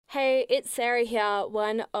Hey, it's Sarah here,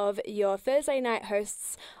 one of your Thursday night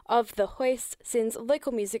hosts of the Hoist Sin's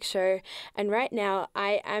local music show. And right now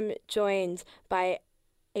I am joined by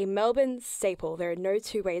a Melbourne staple. There are no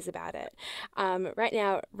two ways about it. Right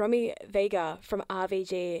now, Romy Vega from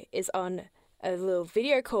RVG is on a little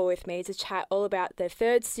video call with me to chat all about their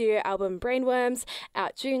third studio album, Brainworms,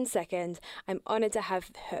 out June 2nd. I'm honoured to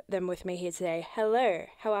have them with me here today. Hello,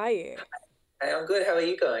 how are you? Hey, I'm good. How are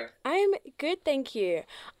you going? I'm good, thank you.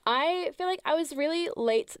 I feel like I was really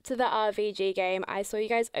late to the RVG game. I saw you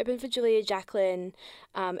guys open for Julia Jacqueline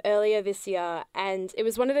earlier this year, and it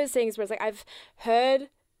was one of those things where it's like I've heard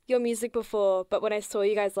your music before, but when I saw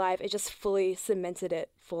you guys live, it just fully cemented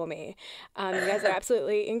it for me. You guys are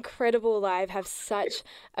absolutely incredible live, have such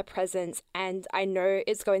a presence, and I know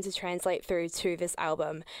it's going to translate through to this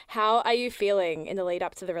album. How are you feeling in the lead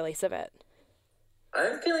up to the release of it?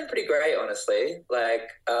 I'm feeling pretty great, honestly. I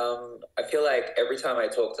feel like every time I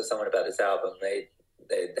talk to someone about this album, they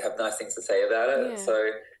have nice things to say about it. Yeah.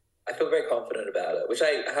 So I feel very confident about it, which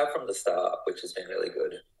I have from the start, which has been really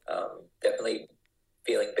good. Definitely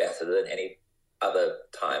feeling better than any other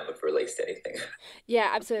time I've released anything.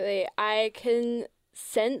 Yeah, absolutely. I can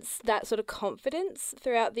sense that sort of confidence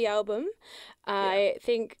throughout the album. Yeah, I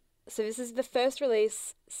think so. This is the first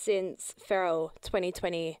release since Feral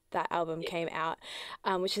 2020 that album yeah, came out,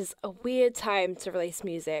 which is a weird time to release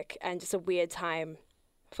music and just a weird time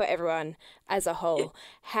for everyone as a yeah. whole.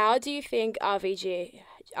 How do you think RVG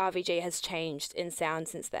has changed in sound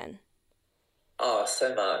since then? Oh,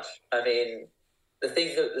 so much. I mean, the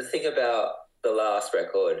thing about the last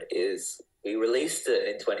record is we released it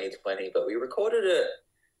in 2020, but we recorded it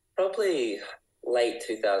probably late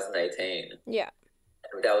 2018. Yeah.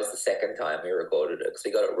 That was the second time we recorded it because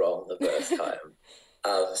we got it wrong the first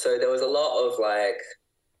time. So there was a lot of like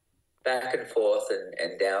back and forth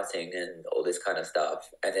and doubting and all this kind of stuff.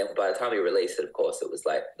 And then by the time we released it, of course, it was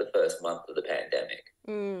like the first month of the pandemic.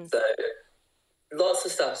 Mm. So lots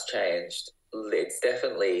of stuff's changed. It's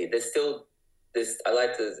definitely there's still this. I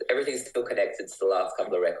like to everything's still connected to the last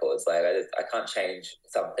couple of records. I can't change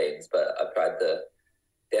some things, but I've tried to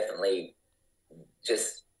definitely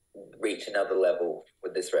just reach another level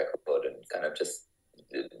with this record and kind of just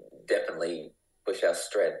definitely push our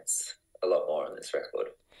strengths a lot more on this record.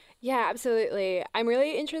 Yeah, absolutely. I'm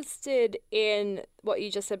really interested in what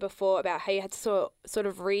you just said before about how you had to sort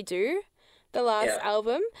of redo the last Yeah.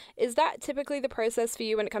 album. Is that typically the process for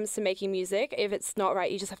you when it comes to making music? If it's not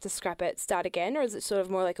right, you just have to scrap it, start again, or is it sort of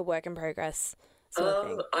more like a work in progress sort of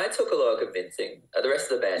thing? I took a lot of convincing. The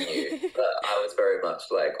rest of the band knew, but I was very much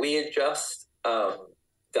like we had just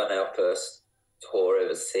done our first tour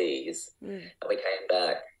overseas, Mm. and we came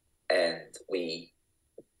back and we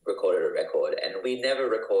recorded a record, and we never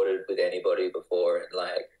recorded with anybody before, and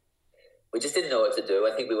like we just didn't know what to do.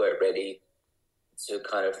 I think we weren't ready to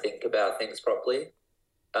kind of think about things properly,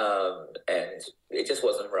 and it just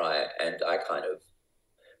wasn't right. And I kind of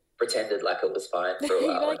pretended like it was fine for a You're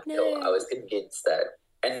while like, until I no. was convinced that.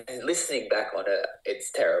 And listening back on it, it's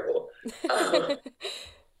terrible. Um,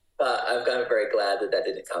 but I'm kind of very glad that that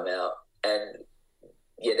didn't come out. And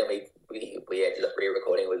yeah, then we ended up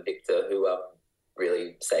re-recording with Victor, who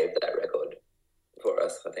really saved that record for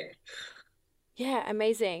us, I think. Yeah,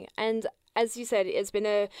 amazing. And as you said, it's been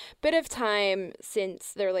a bit of time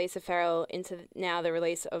since the release of Feral into now the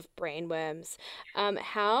release of Brainworms.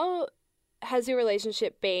 How has your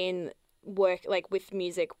relationship been work like with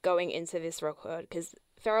music going into this record? Because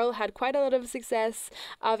Feral had quite a lot of success.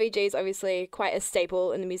 RVG is obviously quite a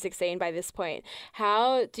staple in the music scene by this point.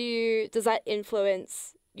 How does that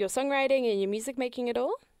influence your songwriting and your music making at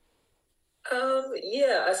all?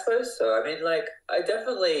 Yeah, I suppose so. I mean, like, I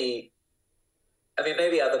mean,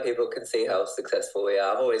 maybe other people can see how successful we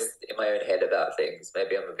are. I'm always in my own head about things.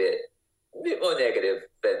 Maybe I'm a bit more negative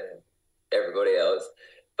than everybody else.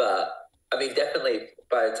 But I mean, definitely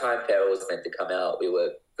by the time Farrell was meant to come out, we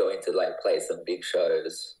were going to like play some big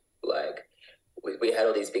shows. Like we had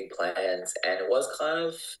all these big plans, and it was kind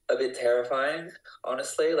of a bit terrifying,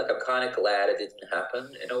 honestly. Like I'm kind of glad it didn't happen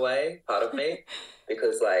in a way, part of me,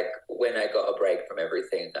 because like when I got a break from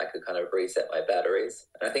everything, I could kind of reset my batteries.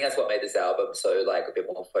 And I think that's what made this album so like a bit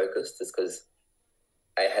more focused, is because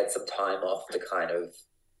I had some time off to kind of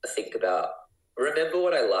think about remember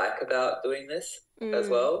what I like about doing this as Mm.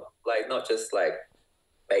 well. Like not just like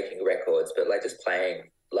making records, but like just playing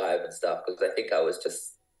live and stuff. Because I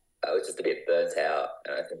was just a bit burnt out,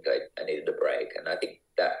 and I think I needed a break. And I think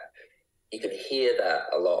that you can hear that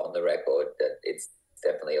a lot on the record. That it's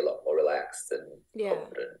definitely a lot more relaxed and Yeah.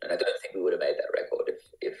 confident. And I don't think we would have made that record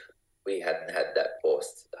if we hadn't had that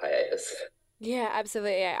forced hiatus. Yeah,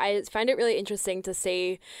 absolutely. I find it really interesting to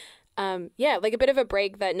see, yeah, like a bit of a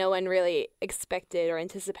break that no one really expected or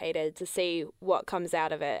anticipated to see what comes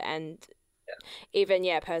out of it. And even,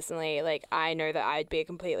 yeah, personally, like I know that I'd be a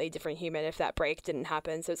completely different human if that break didn't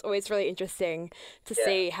happen. So it's always really interesting to Yeah.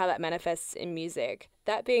 see how that manifests in music.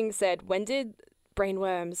 That being said, when did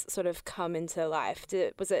Brainworms sort of come into life?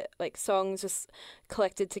 Was it like songs just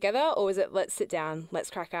collected together, or was it let's sit down,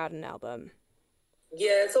 let's crack out an album?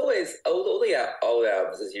 Yeah, it's always all the old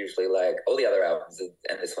albums is usually like all the other albums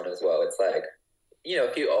and this one as well. It's like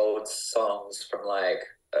a few old songs from like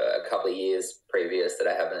a couple of years previous that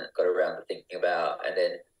I haven't got around to thinking about, and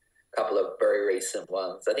then a couple of very recent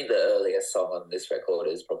ones. I think the earliest song on this record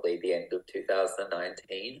is probably the end of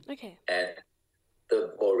 2019, Okay. and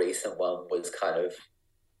the more recent one was kind of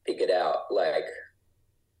figured out like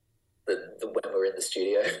the when we're in the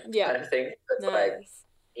studio Yeah. kind of thing. It's like Nice.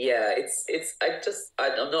 yeah,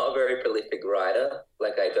 I'm not a very prolific writer.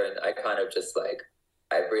 Like I kind of just like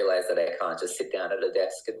I realize that I can't just sit down at a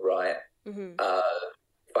desk and write Mm-hmm. uh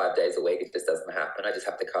 5 days a week. It just doesn't happen. I just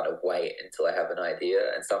have to kind of wait until I have an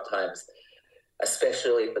idea. And sometimes,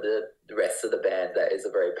 especially for the rest of the band, that is a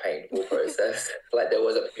very painful process. Like there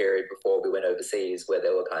was a period before we went overseas where they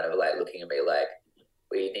were kind of like looking at me like,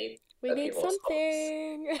 we need We a few need more songs.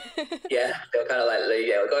 something. Yeah, they were kind of like,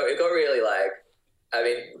 yeah, it got really like, I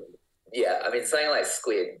mean, yeah, I mean, something like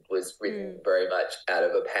Squid was written Mm. very much out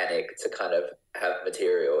of a panic to kind of have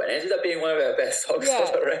material, and it ended up being one of our best songs on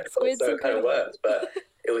Yeah, the record, Squid's so it kind of incredible. worked. But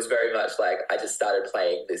it was very much like I just started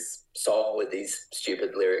playing this song with these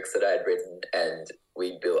stupid lyrics that I had written, and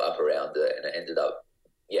we built up around it, and it ended up,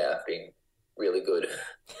 yeah, being really good.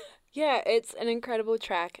 Yeah, it's an incredible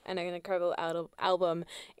track and an incredible album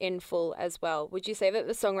in full as well. Would you say that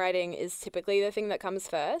the songwriting is typically the thing that comes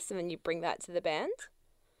first and then you bring that to the band?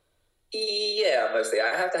 Yeah, mostly.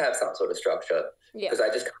 I have to have some sort of structure Yeah. because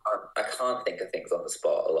I can't think of things on the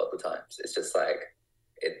spot a lot of the times. It's just like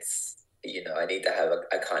I need to have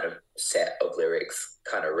a kind of set of lyrics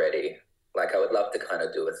kind of ready. Like I would love to kind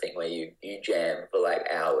of do a thing where you jam for like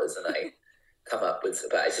hours and I come up with,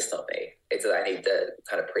 but it's just not me. It's I need to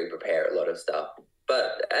kind of pre-prepare a lot of stuff.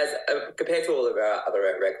 But as compared to all of our other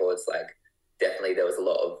records, like definitely there was a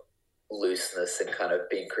lot of looseness and kind of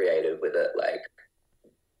being creative with it. Like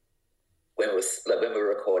when we were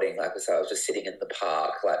recording, like I was just sitting in the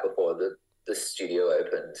park like before the studio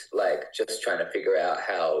opened, like just trying to figure out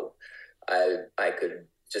how I could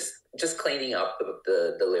just cleaning up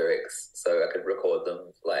the lyrics so I could record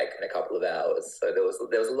them like in a couple of hours. So there was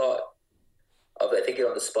a lot of I think it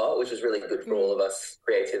on the spot, which was really good for all of Mm. us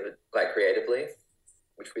creatively,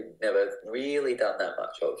 which we'd never really done that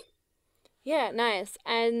much of. Yeah, nice.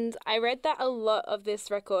 And I read that a lot of this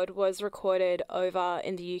record was recorded over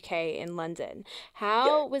in the UK in London. Yeah,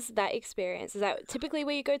 How was that experience? Is that typically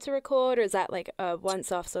where you go to record, or is that like a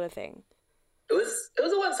once off sort of thing? it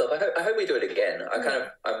was a once off. I hope we do it again. Yeah.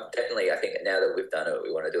 I'm definitely I think now that we've done it,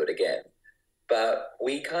 we want to do it again. But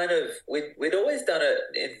we'd always done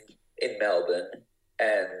it in Melbourne,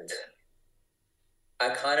 and I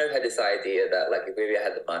kind of had this idea that like if we ever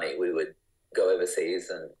had the money, we would go overseas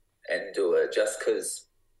and do it just for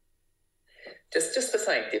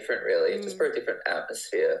something different, really, just Mm. for a different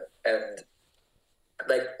atmosphere. And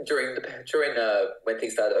like during when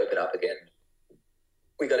things started to open up again,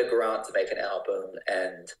 we got a grant to make an album,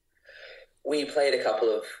 and we played a couple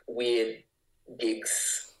of weird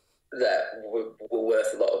gigs that were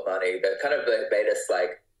worth a lot of money that kind of made us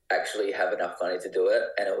like actually have enough money to do it.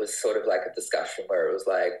 And it was sort of like a discussion where it was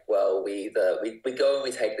like, well, we go and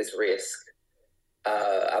we take this risk.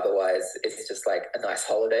 Otherwise, it's just like a nice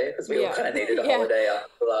holiday because we all Yeah. kind of needed a Yeah. holiday after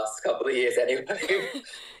the last couple of years anyway.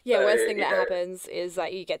 Yeah, So, worst thing you that know, happens is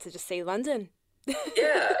that you get to just see London.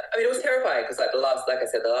 yeah, I mean, it was terrifying because like I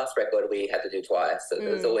said, the last record we had to do twice. So there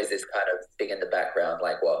was Mm. always this kind of thing in the background,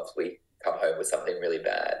 like, what if we come home with something really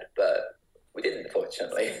bad? But we didn't, That's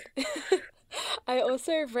fortunately. good. I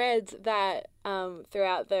also read that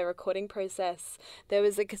throughout the recording process, there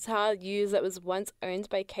was a guitar used that was once owned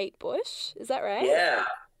by Kate Bush. Is that right? Yeah,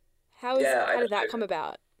 yeah, I How did that know. come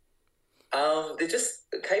about? They just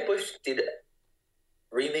Kate Bush did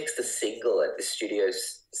remixed a single at the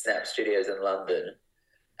studios, Snap Studios in London,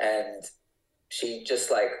 and she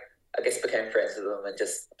just like I guess became friends with them and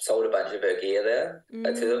just sold a bunch of her gear there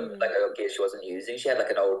to them, like Mm. her gear she wasn't using. She had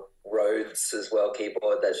like an old Rhodes as well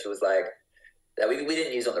keyboard that she was like that we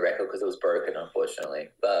didn't use on the record because it was broken, unfortunately.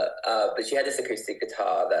 But she had this acoustic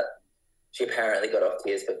guitar that she apparently got off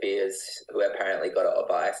Tears for Fears, who apparently got it off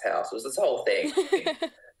Ice House. It was this whole thing,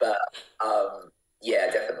 but yeah,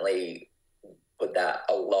 definitely put that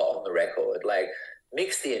a lot on the record. Like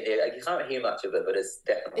mixed in. Like you can't hear much of it, but it's It's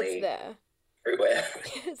definitely there. everywhere.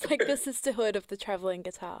 It's like the sisterhood of the traveling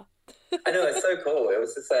guitar. I know it's so cool. It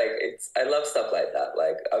was just like it's. I love stuff like that.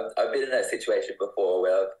 Like I've been in that situation before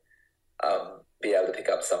where be able to pick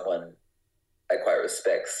up someone I quite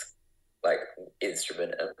respects like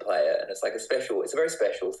instrument and player, and it's like a special. It's a very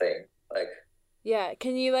special thing. Like Yeah,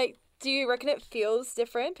 can you like do you reckon it feels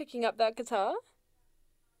different picking up that guitar?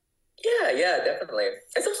 yeah, definitely.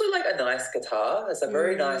 It's also like a nice guitar. It's a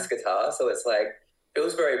very nice Mm. guitar, so it's like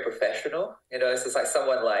feels very professional. You know, it's just like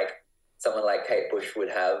someone like Kate Bush would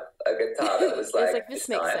have a guitar that was It's like like this this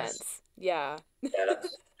makes nice. sense. Yeah. Yeah.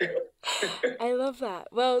 I love that.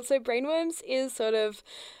 Well, so Brainworms is sort of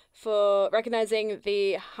for recognizing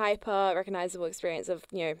the hyper recognizable experience of,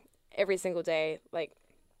 every single day, like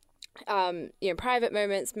private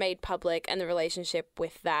moments made public and the relationship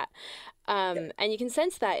with that. And you can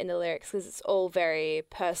sense that in the lyrics because it's all very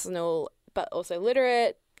personal, but also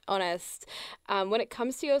literate, honest. When it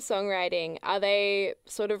comes to your songwriting, are they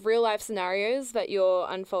sort of real life scenarios that you're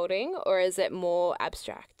unfolding, or is it more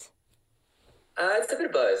abstract? It's a bit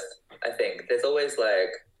of both. I think there's always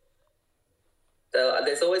like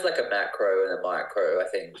a macro and a micro. I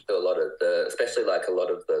think to a lot of the, especially like a lot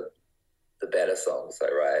of the better songs I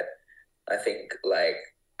write. I think like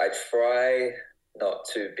I try not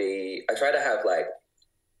to be. I try to have like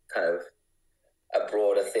kind of a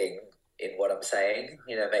broader thing in what I'm saying.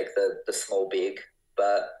 You know, make the small big.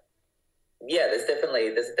 But yeah, there's definitely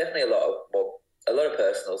a lot of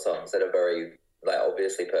personal songs that are very like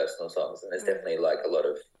obviously personal songs, and there's Mm. definitely like a lot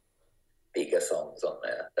of bigger songs on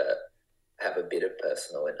there that have a bit of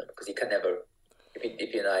personal in them because you can never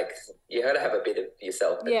if you like you got to have a bit of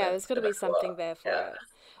yourself in Yeah, them there's got to no be matter something what. there for Yeah. it.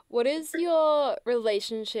 What is your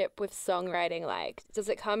relationship with songwriting like? Does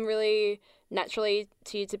it come really naturally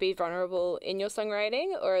to you to be vulnerable in your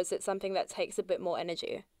songwriting, or is it something that takes a bit more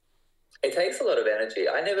energy? It takes a lot of energy.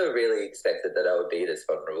 I never really expected that I would be this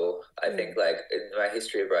vulnerable. I Mm. think like in my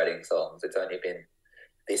history of writing songs, it's only been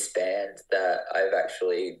this band that I've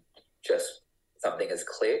actually just something has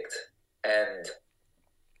clicked and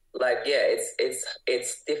like yeah,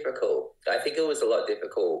 it's difficult. I think it was a lot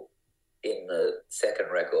difficult in the second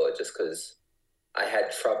record just because I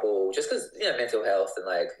had trouble just because mental health and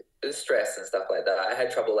like stress and stuff like that. I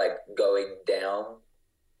had trouble like going down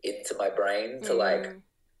into my brain to like Mm.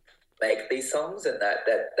 make these songs, and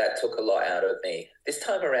that took a lot out of me. This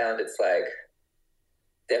time around, it's like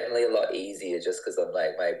definitely a lot easier just because I'm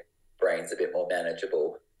like my brain's a bit more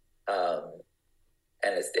manageable, um,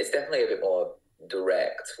 and it's definitely a bit more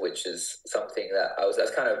direct, which is something that I was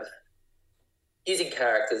kind of using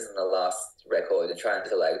characters in the last record and trying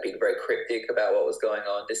to like be very cryptic about what was going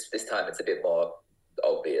on. This time it's a bit more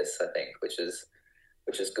obvious, I think, which is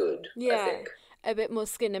good. I Yeah, think. a bit more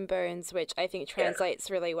skin and bones, which I think Yeah, translates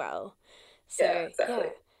really well. yeah, So, exactly. yeah,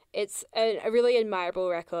 it's a really admirable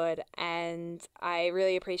record, and I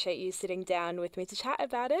really appreciate you sitting down with me to chat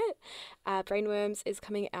about it. Brainworms is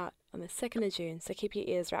coming out on the 2nd of June, so keep your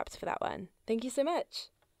ears wrapped for that one. Thank you so much.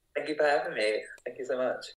 Thank you for having me. Thank you so much.